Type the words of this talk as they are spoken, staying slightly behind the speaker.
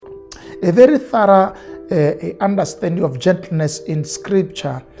A very thorough understanding of gentleness in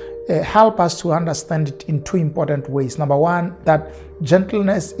Scripture help us to understand it in two important ways. Number one, that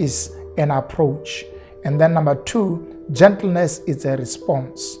gentleness is an approach. And then number two, gentleness is a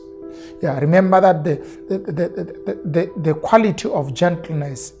response. Yeah, remember that the quality of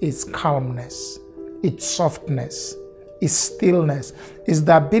gentleness is calmness, it's softness, it's stillness, it's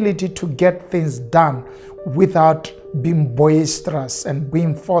the ability to get things done without being boisterous and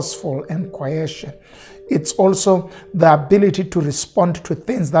being forceful and coercion. It's also the ability to respond to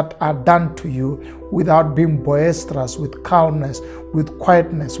things that are done to you without being boisterous, with calmness, with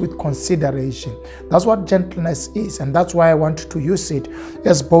quietness, with consideration. That's what gentleness is, and that's why I want to use it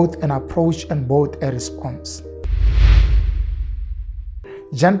as both an approach and both a response.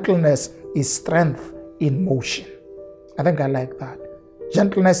 Gentleness is strength in motion. I think I like that.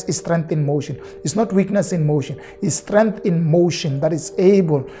 Gentleness is strength in motion. It's not weakness in motion. It's strength in motion that is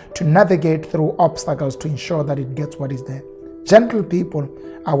able to navigate through obstacles to ensure that it gets what is there. Gentle people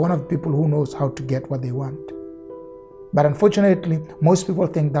are one of the people who knows how to get what they want. But unfortunately, most people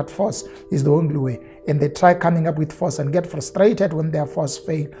think that force is the only way, and they try coming up with force and get frustrated when their force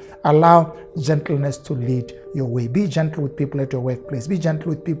fails. Allow gentleness to lead your way. Be gentle with people at your workplace. Be gentle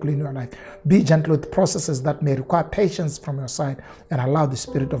with people in your life. Be gentle with processes that may require patience from your side, and allow the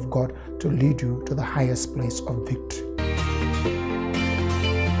Spirit of God to lead you to the highest place of victory.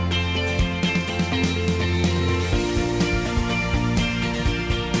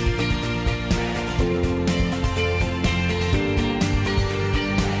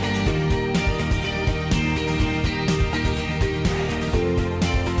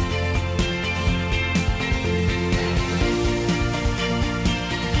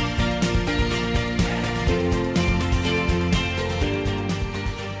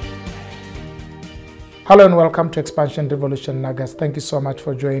 Hello and welcome to Expansion Revolution Nuggets. Thank you so much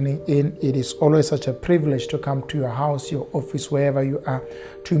for joining in. It is always such a privilege to come to your house, your office, wherever you are,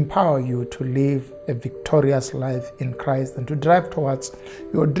 to empower you to live a victorious life in Christ and to drive towards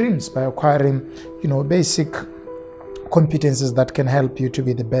your dreams by acquiring, basic competencies that can help you to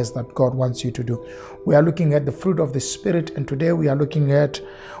be the best that God wants you to do. We are looking at the fruit of the Spirit, and today we are looking at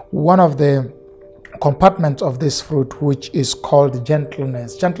one of the compartment of this fruit, which is called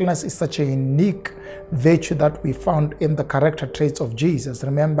gentleness. Gentleness is such a unique virtue that we found in the character traits of Jesus.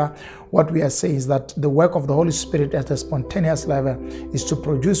 Remember, what we are saying is that the work of the Holy Spirit at a spontaneous level is to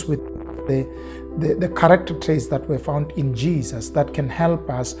produce with the character traits that were found in Jesus that can help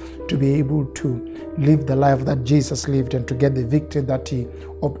us to be able to live the life that Jesus lived and to get the victory that he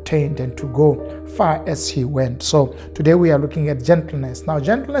obtained and to go far as he went. So today we are looking at gentleness. Now,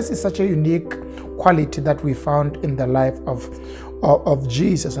 gentleness is such a unique quality that we found in the life of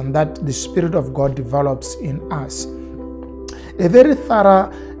Jesus, and that the Spirit of God develops in us. A very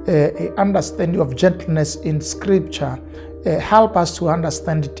thorough understanding of gentleness in Scripture help us to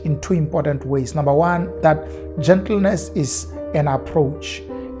understand it in two important ways. Number one, that gentleness is an approach,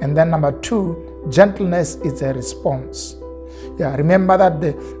 and then number two, gentleness is a response. Yeah, remember that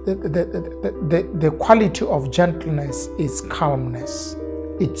the quality of gentleness is calmness,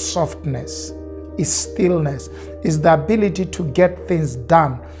 it's softness, it's stillness, it's the ability to get things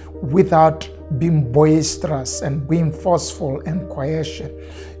done without being boisterous and being forceful and coercion.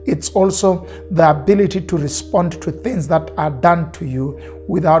 It's also the ability to respond to things that are done to you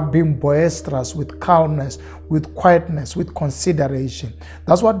without being boisterous, with calmness, with quietness, with consideration.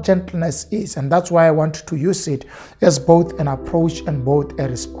 That's what gentleness is, and that's why I want to use it as both an approach and both a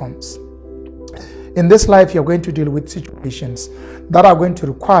response. In this life, you're going to deal with situations that are going to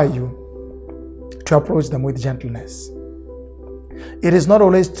require you to approach them with gentleness. It is not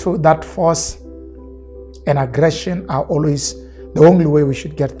always true that force and aggression are always the only way we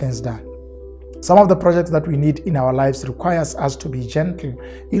should get things done. Some of the projects that we need in our lives requires us to be gentle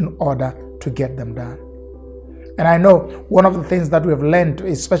in order to get them done. And I know one of the things that we have learned,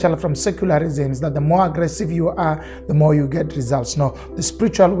 especially from secularism, is that the more aggressive you are, the more you get results. No, the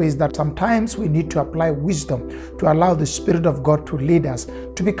spiritual way is that sometimes we need to apply wisdom to allow the Spirit of God to lead us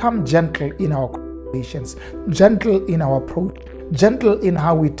to become gentle in our conversations, gentle in our approach, gentle in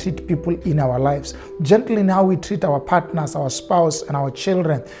how we treat people in our lives, gentle in how we treat our partners, our spouse, and our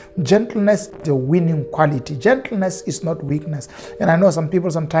children. Gentleness is a winning quality. Gentleness is not weakness. And I know some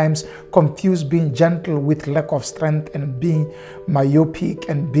people sometimes confuse being gentle with lack of strength and being myopic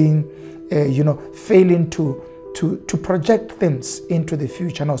and being, failing to project things into the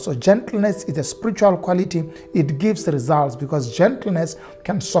future. No, so gentleness is a spiritual quality. It gives results because gentleness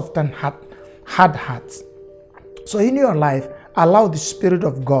can soften hard hearts. So in your life, Allow the Spirit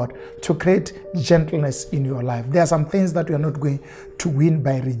of God to create gentleness in your life. There are some things that you are not going to win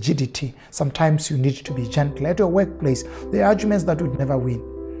by rigidity. Sometimes you need to be gentle. At your workplace, there are arguments that would never win.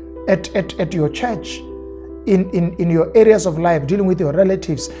 At your church, in your areas of life, dealing with your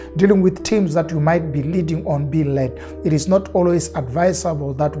relatives, dealing with teams that you might be leading on, be led. It is not always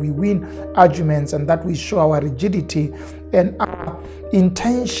advisable that we win arguments and that we show our rigidity and our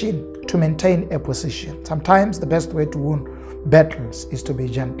intention to maintain a position. Sometimes the best way to win battles is to be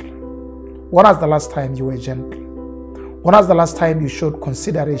gentle. When was the last time you were gentle? When was the last time you showed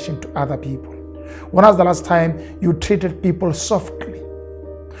consideration to other people? When was the last time you treated people softly?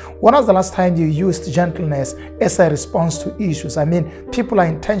 When was the last time you used gentleness as a response to issues? I mean, people are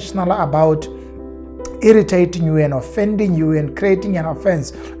intentional about irritating you and offending you and creating an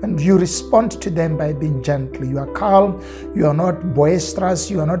offense, and you respond to them by being gentle. You are calm, you are not boisterous,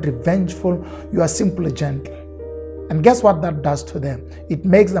 you are not revengeful, you are simply gentle. And guess what that does to them? It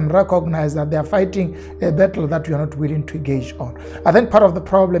makes them recognize that they are fighting a battle that you are not willing to engage on. I think part of the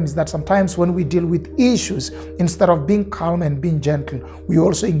problem is that sometimes when we deal with issues, instead of being calm and being gentle, we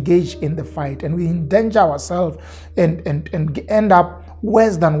also engage in the fight and we endanger ourselves and end up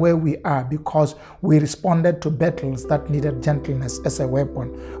worse than where we are because we responded to battles that needed gentleness as a weapon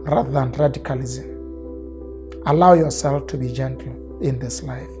rather than radicalism. Allow yourself to be gentle in this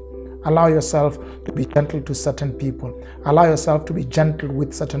life. Allow yourself to be gentle to certain people. Allow yourself to be gentle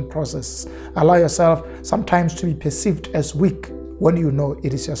with certain processes. Allow yourself sometimes to be perceived as weak when you know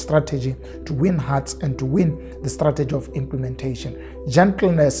it is your strategy to win hearts and to win the strategy of implementation.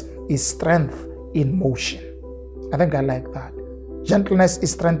 Gentleness is strength in motion. I think I like that. Gentleness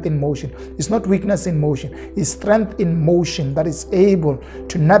is strength in motion. It's not weakness in motion. It's strength in motion that is able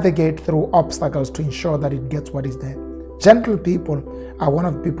to navigate through obstacles to ensure that it gets what is there. Gentle people are one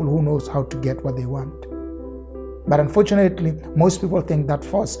of the people who knows how to get what they want. But unfortunately, most people think that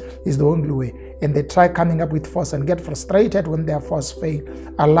force is the only way, and they try coming up with force and get frustrated when their force fails.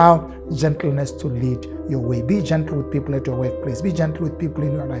 Allow gentleness to lead your way. Be gentle with people at your workplace. Be gentle with people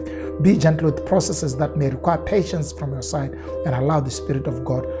in your life. Be gentle with processes that may require patience from your side, and allow the Spirit of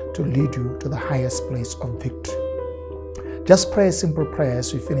God to lead you to the highest place of victory. Just pray a simple prayer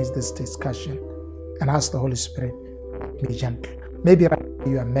as we finish this discussion and ask the Holy Spirit, be gentle. Maybe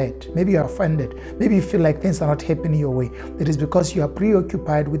you are mad. Maybe you are offended. Maybe you feel like things are not happening your way. It is because you are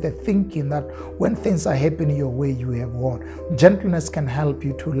preoccupied with the thinking that when things are happening your way, you have won. Gentleness can help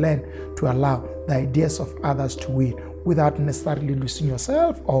you to learn to allow the ideas of others to win without necessarily losing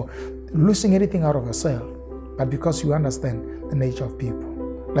yourself or losing anything out of yourself, but because you understand the nature of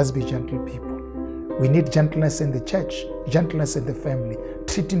people. Let's be gentle people. We need gentleness in the church, gentleness in the family,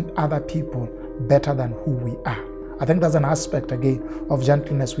 treating other people better than who we are. I think that's an aspect, again, of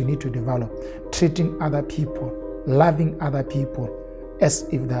gentleness we need to develop. Treating other people, loving other people as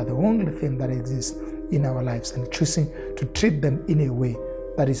if they are the only thing that exists in our lives, and choosing to treat them in a way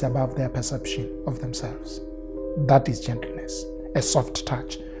that is above their perception of themselves. That is gentleness, a soft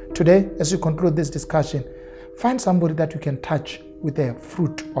touch. Today, as you conclude this discussion, find somebody that you can touch with the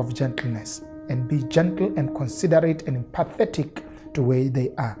fruit of gentleness and be gentle and considerate and empathetic to where they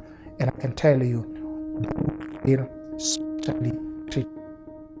are. And I can tell you, will especially treat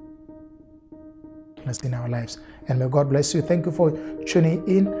us in our lives. And may God bless you. Thank you for tuning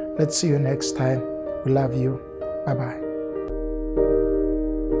in. Let's see you next time. We love you. Bye-bye.